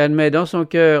 Celui qui admet dans son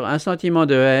cœur un sentiment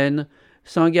de haine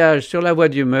s'engage sur la voie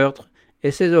du meurtre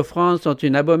et ses offrandes sont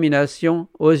une abomination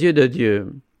aux yeux de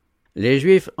Dieu. Les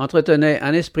Juifs entretenaient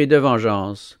un esprit de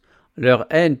vengeance. Leur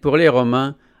haine pour les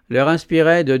Romains leur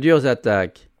inspirait de dures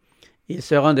attaques. Ils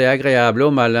se rendaient agréables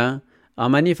aux malins en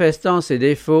manifestant ses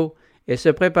défauts et se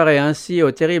préparaient ainsi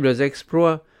aux terribles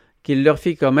exploits qu'il leur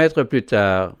fit commettre plus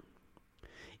tard.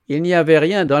 Il n'y avait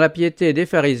rien dans la piété des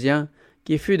pharisiens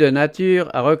qui fût de nature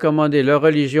à recommander leur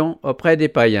religion auprès des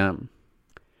païens.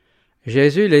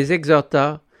 Jésus les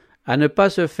exhorta à ne pas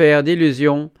se faire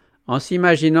d'illusions en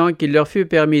s'imaginant qu'il leur fût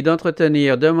permis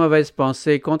d'entretenir de mauvaises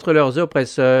pensées contre leurs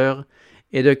oppresseurs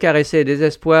et de caresser des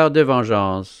espoirs de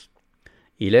vengeance.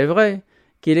 Il est vrai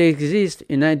qu'il existe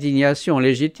une indignation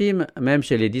légitime même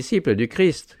chez les disciples du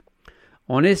Christ.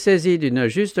 On est saisi d'une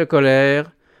juste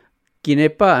colère qui n'est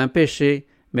pas un péché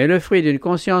mais le fruit d'une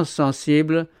conscience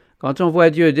sensible quand on voit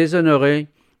Dieu déshonoré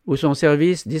ou son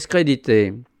service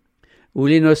discrédité, ou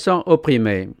l'innocent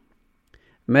opprimé.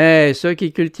 Mais ceux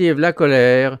qui cultivent la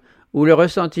colère ou le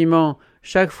ressentiment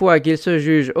chaque fois qu'ils se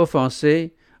jugent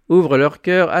offensés ouvrent leur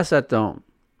cœur à Satan.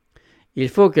 Il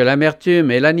faut que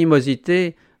l'amertume et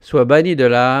l'animosité soient bannies de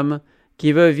l'âme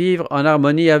qui veut vivre en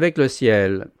harmonie avec le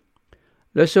ciel.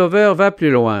 Le Sauveur va plus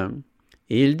loin.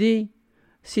 Il dit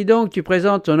 « Si donc tu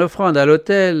présentes ton offrande à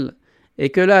l'autel, et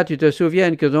que là tu te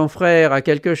souviennes que ton frère a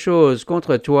quelque chose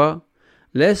contre toi,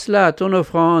 laisse là ton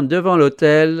offrande devant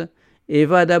l'autel, et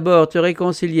va d'abord te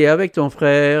réconcilier avec ton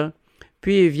frère,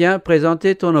 puis viens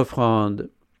présenter ton offrande. »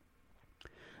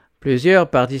 Plusieurs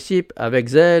participent avec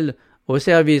zèle au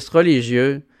service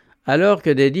religieux, alors que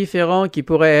des différends qui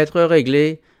pourraient être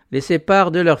réglés les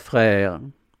séparent de leurs frères.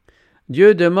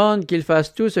 Dieu demande qu'ils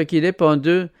fassent tout ce qui dépend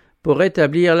d'eux pour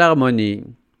rétablir l'harmonie.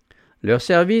 Leurs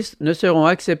services ne seront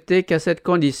acceptés qu'à cette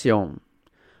condition.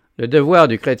 Le devoir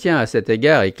du chrétien à cet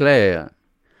égard est clair.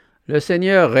 Le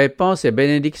Seigneur répand ses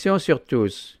bénédictions sur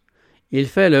tous. Il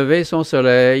fait lever son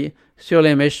soleil sur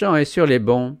les méchants et sur les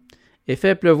bons, et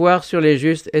fait pleuvoir sur les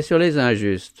justes et sur les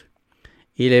injustes.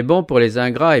 Il est bon pour les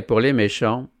ingrats et pour les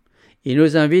méchants. Il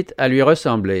nous invite à lui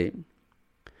ressembler.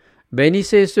 «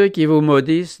 Bénissez ceux qui vous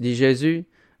maudissent, dit Jésus,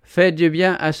 faites du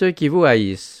bien à ceux qui vous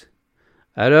haïssent.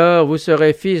 Alors vous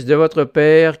serez fils de votre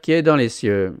Père qui est dans les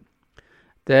cieux. »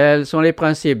 Tels sont les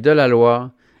principes de la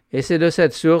loi, et c'est de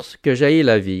cette source que jaillit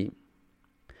la vie.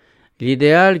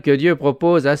 L'idéal que Dieu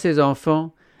propose à ses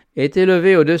enfants est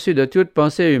élevé au-dessus de toute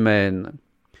pensée humaine.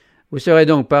 Vous serez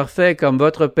donc parfaits comme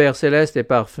votre Père céleste est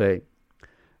parfait.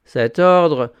 Cet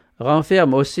ordre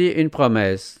renferme aussi une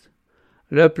promesse.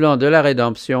 Le plan de la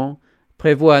rédemption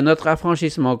prévoit notre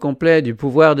affranchissement complet du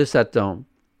pouvoir de Satan.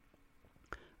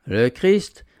 Le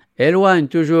Christ éloigne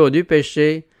toujours du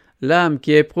péché l'âme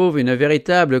qui éprouve une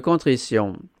véritable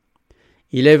contrition.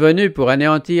 Il est venu pour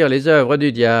anéantir les œuvres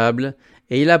du diable,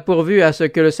 et il a pourvu à ce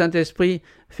que le Saint-Esprit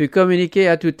fût communiqué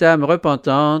à toute âme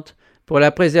repentante pour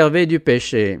la préserver du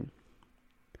péché.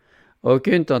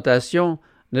 Aucune tentation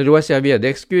ne doit servir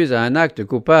d'excuse à un acte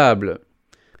coupable.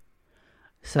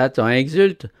 Satan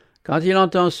exulte quand il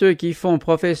entend ceux qui font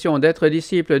profession d'être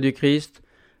disciples du Christ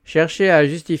chercher à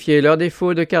justifier leurs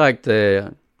défauts de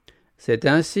caractère. C'est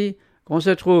ainsi qu'on se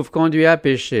trouve conduit à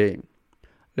pécher.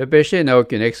 Le péché n'a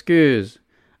aucune excuse.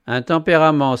 Un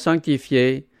tempérament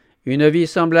sanctifié, une vie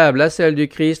semblable à celle du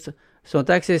Christ sont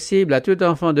accessibles à tout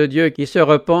enfant de Dieu qui se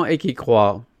repent et qui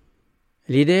croit.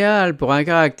 L'idéal pour un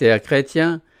caractère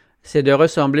chrétien, c'est de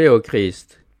ressembler au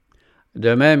Christ.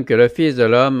 De même que le Fils de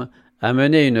l'homme a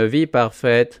mené une vie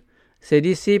parfaite, ses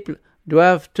disciples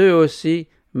doivent eux aussi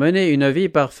mener une vie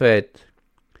parfaite.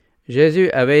 Jésus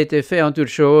avait été fait en toutes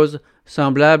choses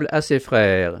semblable à ses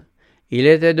frères. Il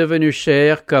était devenu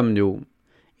chair comme nous.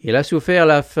 Il a souffert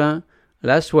la faim,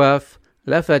 la soif,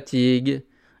 la fatigue.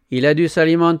 Il a dû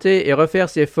s'alimenter et refaire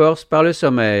ses forces par le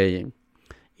sommeil.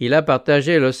 Il a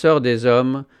partagé le sort des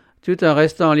hommes, tout en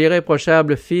restant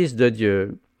l'irréprochable Fils de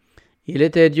Dieu. Il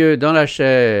était Dieu dans la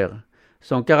chair.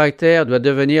 Son caractère doit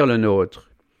devenir le nôtre.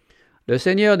 Le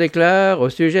Seigneur déclare au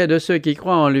sujet de ceux qui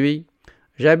croient en lui,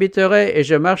 « J'habiterai et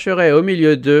je marcherai au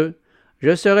milieu d'eux,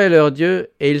 je serai leur Dieu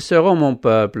et ils seront mon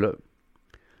peuple. »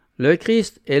 Le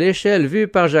Christ est l'échelle vue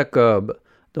par Jacob,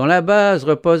 dont la base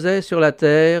reposait sur la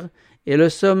terre et le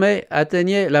sommet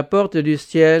atteignait la porte du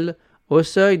ciel au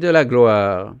seuil de la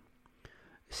gloire.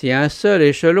 Si un seul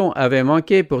échelon avait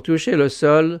manqué pour toucher le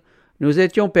sol, nous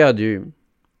étions perdus.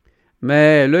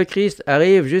 Mais le Christ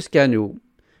arrive jusqu'à nous.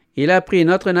 Il a pris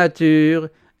notre nature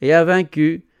et a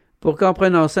vaincu pour qu'en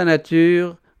prenant sa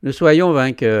nature, nous soyons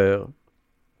vainqueurs.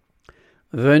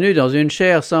 Venu dans une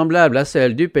chair semblable à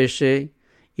celle du péché,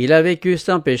 il a vécu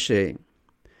sans péché.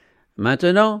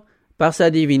 Maintenant, par sa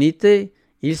divinité,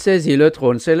 il saisit le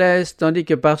trône céleste, tandis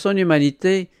que par son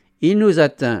humanité, il nous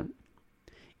atteint.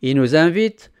 Il nous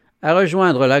invite à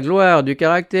rejoindre la gloire du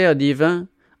caractère divin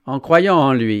en croyant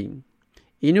en lui.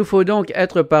 Il nous faut donc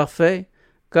être parfaits,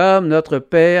 comme notre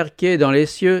Père qui est dans les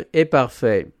cieux est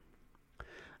parfait.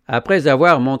 Après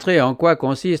avoir montré en quoi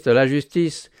consiste la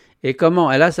justice et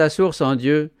comment elle a sa source en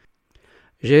Dieu,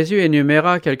 Jésus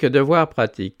énuméra quelques devoirs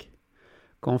pratiques.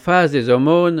 Qu'on fasse des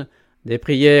aumônes, des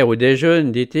prières ou des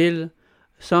jeûnes, dit-il,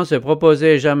 sans se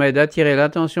proposer jamais d'attirer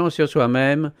l'attention sur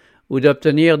soi-même ou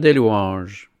d'obtenir des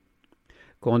louanges.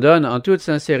 Qu'on donne en toute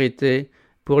sincérité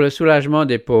pour le soulagement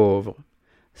des pauvres.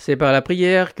 C'est par la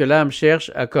prière que l'âme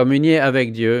cherche à communier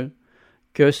avec Dieu,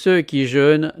 que ceux qui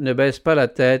jeûnent ne baissent pas la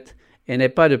tête et n'aient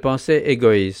pas de pensée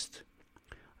égoïste.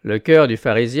 Le cœur du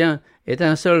pharisien est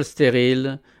un sol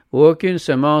stérile où aucune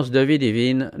semence de vie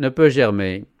divine ne peut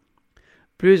germer.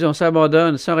 Plus on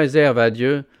s'abandonne sans réserve à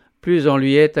Dieu, plus on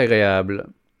lui est agréable.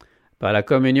 Par la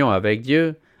communion avec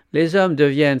Dieu, les hommes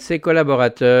deviennent ses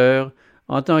collaborateurs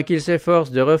en tant qu'ils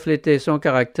s'efforcent de refléter son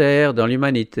caractère dans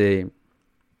l'humanité.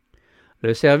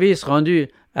 Le service rendu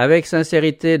avec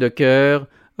sincérité de cœur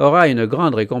aura une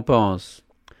grande récompense.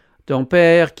 Ton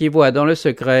Père qui voit dans le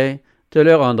secret te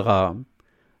le rendra.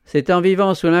 C'est en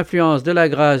vivant sous l'influence de la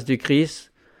grâce du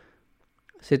Christ,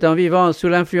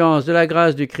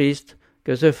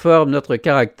 que se forme notre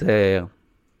caractère.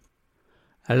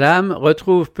 L'âme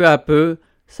retrouve peu à peu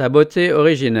sa beauté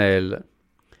originelle.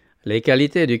 Les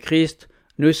qualités du Christ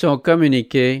nous sont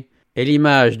communiquées et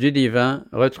l'image du divin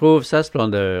retrouve sa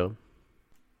splendeur.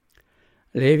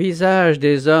 Les visages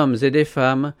des hommes et des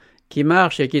femmes qui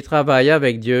marchent et qui travaillent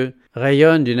avec Dieu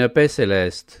rayonnent d'une paix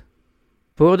céleste.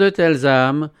 Pour de telles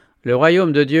âmes, le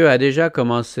royaume de Dieu a déjà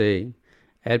commencé.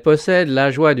 Elles possèdent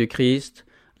la joie du Christ,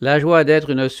 la joie d'être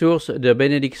une source de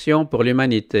bénédiction pour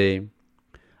l'humanité.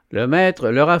 Le Maître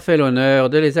leur a fait l'honneur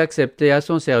de les accepter à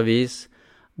son service,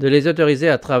 de les autoriser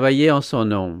à travailler en son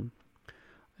nom.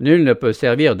 Nul ne peut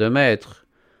servir de maître.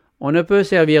 On ne peut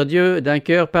servir Dieu d'un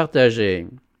cœur partagé.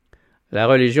 La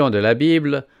religion de la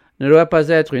Bible ne doit pas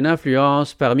être une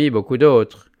influence parmi beaucoup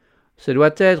d'autres. Ce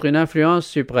doit être une influence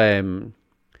suprême.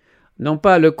 Non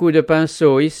pas le coup de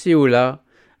pinceau ici ou là,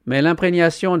 mais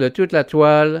l'imprégnation de toute la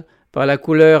toile par la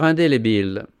couleur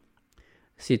indélébile.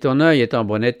 Si ton œil est en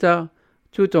bon état,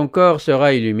 tout ton corps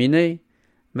sera illuminé,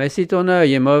 mais si ton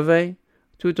œil est mauvais,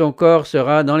 tout ton corps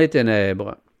sera dans les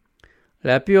ténèbres.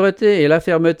 La pureté et la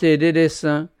fermeté des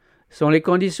desseins sont les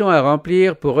conditions à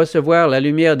remplir pour recevoir la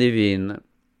lumière divine.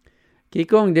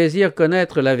 Quiconque désire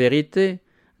connaître la vérité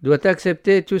doit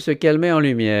accepter tout ce qu'elle met en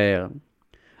lumière.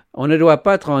 On ne doit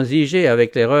pas transiger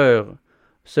avec l'erreur.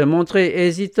 Se montrer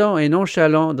hésitant et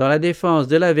nonchalant dans la défense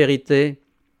de la vérité,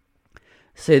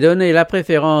 c'est donner la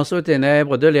préférence aux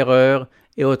ténèbres de l'erreur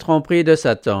et aux tromperies de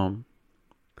Satan.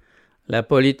 La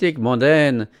politique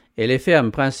mondaine et les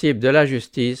fermes principes de la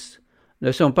justice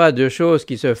ne sont pas deux choses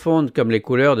qui se fondent comme les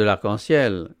couleurs de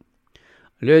l'arc-en-ciel.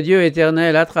 Le Dieu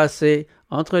éternel a tracé,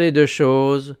 entre les deux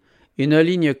choses, une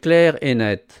ligne claire et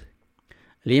nette.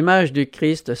 L'image du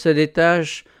Christ se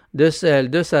détache de celle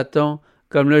de Satan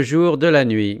comme le jour de la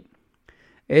nuit.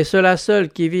 Et ceux-là seuls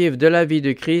qui vivent de la vie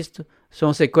du Christ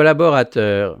sont ses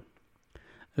collaborateurs.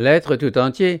 L'être tout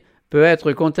entier peut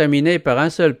être contaminé par un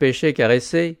seul péché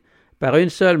caressé, par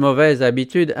une seule mauvaise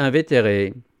habitude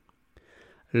invétérée.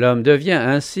 L'homme devient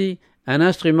ainsi un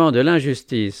instrument de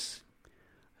l'injustice.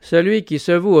 Celui qui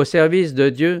se voue au service de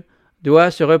Dieu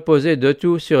doit se reposer de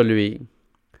tout sur lui.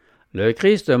 Le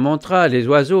Christ montra les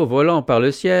oiseaux volant par le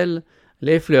ciel,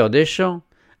 les fleurs des champs,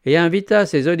 et invita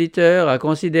ses auditeurs à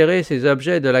considérer ces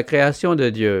objets de la création de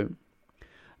Dieu.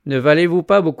 « Ne valez-vous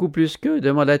pas beaucoup plus qu'eux »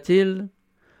 demanda-t-il.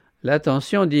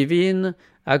 L'attention divine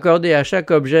accordée à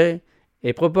chaque objet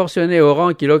est proportionnée au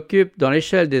rang qu'il occupe dans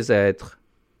l'échelle des êtres.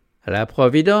 La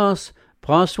Providence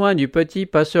prend soin du petit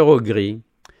passereau gris.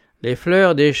 Les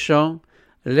fleurs des champs,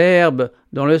 l'herbe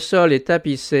dont le sol est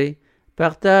tapissé,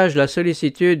 partagent la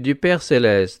sollicitude du Père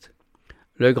céleste.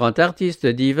 Le grand artiste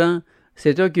divin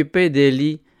s'est occupé des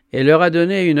lys et leur a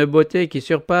donné une beauté qui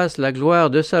surpasse la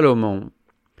gloire de Salomon.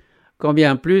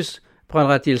 Combien plus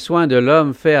prendra-t-il soin de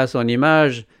l'homme fait à son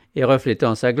image et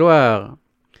reflétant sa gloire?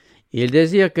 Il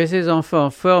désire que ses enfants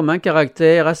forment un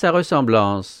caractère à sa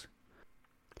ressemblance.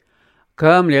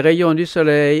 Comme les rayons du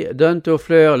soleil donnent aux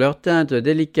fleurs leur teinte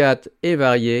délicate et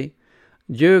variée,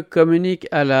 Dieu communique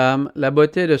à l'âme la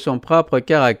beauté de son propre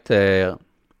caractère.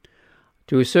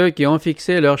 Tous ceux qui ont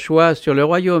fixé leur choix sur le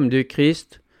royaume du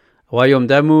Christ, royaume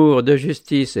d'amour, de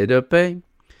justice et de paix,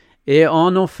 et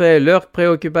en ont fait leur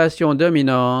préoccupation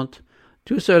dominante,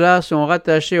 tous ceux-là sont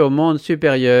rattachés au monde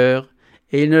supérieur,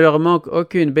 et il ne leur manque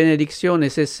aucune bénédiction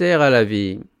nécessaire à la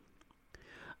vie.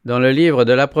 Dans le livre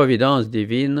de la Providence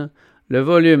divine, le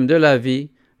volume de la vie,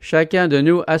 chacun de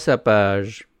nous a sa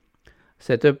page.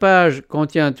 Cette page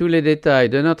contient tous les détails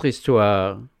de notre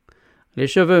histoire. Les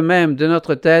cheveux même de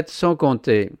notre tête sont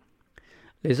comptés.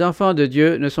 Les enfants de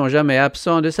Dieu ne sont jamais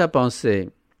absents de sa pensée.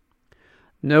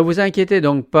 Ne vous inquiétez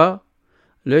donc pas,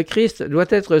 le Christ doit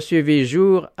être suivi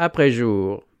jour après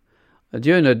jour.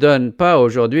 Dieu ne donne pas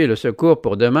aujourd'hui le secours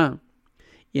pour demain.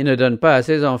 Il ne donne pas à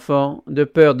ses enfants, de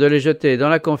peur de les jeter dans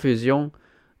la confusion,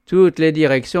 toutes les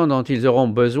directions dont ils auront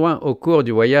besoin au cours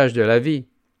du voyage de la vie.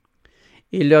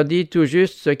 Il leur dit tout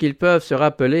juste ce qu'ils peuvent se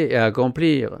rappeler et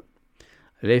accomplir.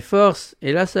 Les forces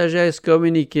et la sagesse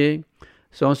communiquées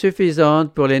sont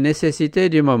suffisantes pour les nécessités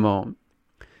du moment.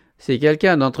 Si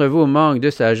quelqu'un d'entre vous manque de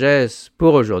sagesse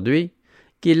pour aujourd'hui,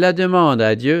 qu'il la demande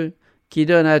à Dieu, qui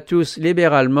donne à tous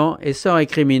libéralement et sans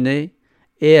récriminer,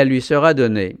 et elle lui sera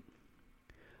donnée.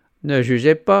 Ne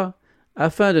jugez pas,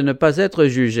 afin de ne pas être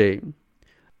jugés.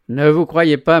 Ne vous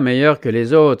croyez pas meilleur que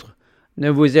les autres, ne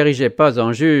vous érigez pas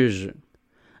en juge.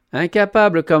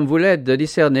 Incapable comme vous l'êtes de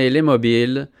discerner les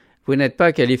mobiles, vous n'êtes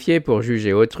pas qualifié pour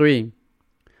juger autrui.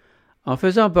 En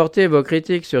faisant porter vos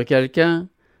critiques sur quelqu'un,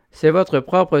 c'est votre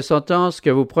propre sentence que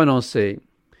vous prononcez,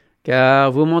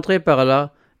 car vous montrez par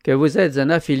là que vous êtes un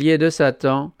affilié de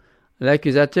Satan,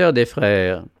 l'accusateur des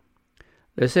frères.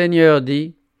 Le Seigneur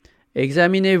dit, «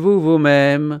 Examinez-vous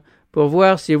vous-même pour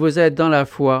voir si vous êtes dans la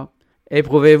foi,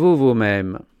 éprouvez-vous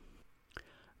vous-même. »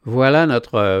 Voilà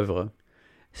notre œuvre.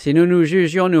 Si nous nous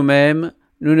jugions nous-mêmes,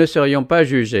 nous ne serions pas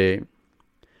jugés.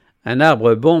 Un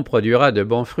arbre bon produira de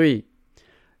bons fruits.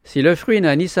 Si le fruit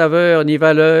n'a ni saveur ni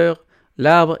valeur,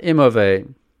 l'arbre est mauvais.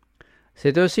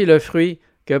 C'est aussi le fruit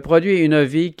que produit une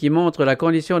vie qui montre la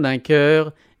condition d'un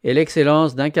cœur et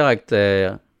l'excellence d'un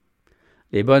caractère.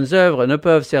 Les bonnes œuvres ne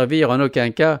peuvent servir en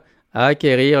aucun cas à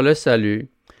acquérir le salut,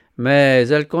 mais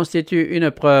elles constituent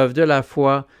une preuve de la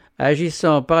foi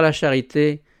agissant par la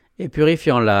charité et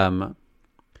purifiant l'âme.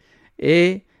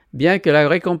 Et, bien que la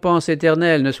récompense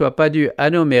éternelle ne soit pas due à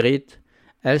nos mérites,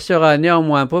 elle sera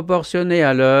néanmoins proportionnée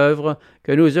à l'œuvre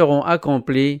que nous aurons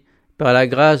accomplie par la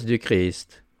grâce du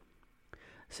Christ.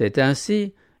 C'est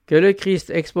ainsi que le Christ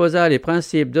exposa les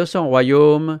principes de son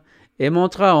royaume et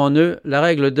montra en eux la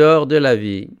règle d'or de la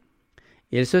vie.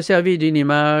 Il se servit d'une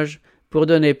image pour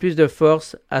donner plus de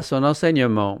force à son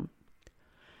enseignement.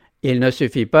 Il ne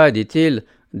suffit pas, dit-il,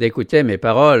 d'écouter mes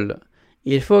paroles.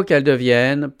 Il faut qu'elles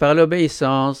deviennent, par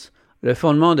l'obéissance, le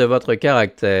fondement de votre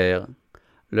caractère.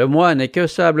 Le moi n'est que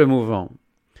sable mouvant.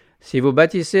 Si vous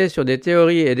bâtissez sur des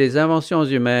théories et des inventions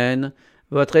humaines,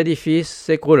 votre édifice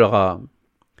s'écroulera.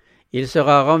 Il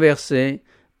sera renversé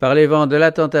par les vents de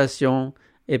la tentation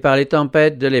et par les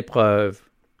tempêtes de l'épreuve.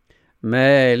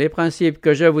 Mais les principes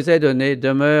que je vous ai donnés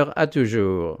demeurent à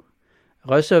toujours.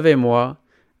 Recevez-moi,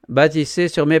 bâtissez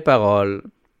sur mes paroles.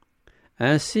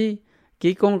 Ainsi,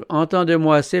 quiconque entend de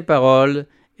moi ces paroles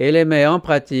et les met en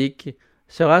pratique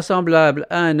sera semblable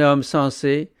à un homme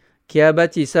sensé qui a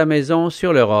bâti sa maison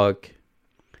sur le roc.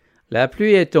 La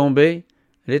pluie est tombée,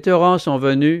 les torrents sont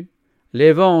venus,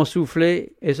 les vents ont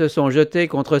soufflé et se sont jetés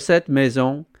contre cette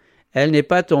maison. Elle n'est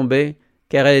pas tombée,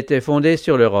 car elle était fondée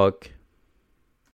sur le roc.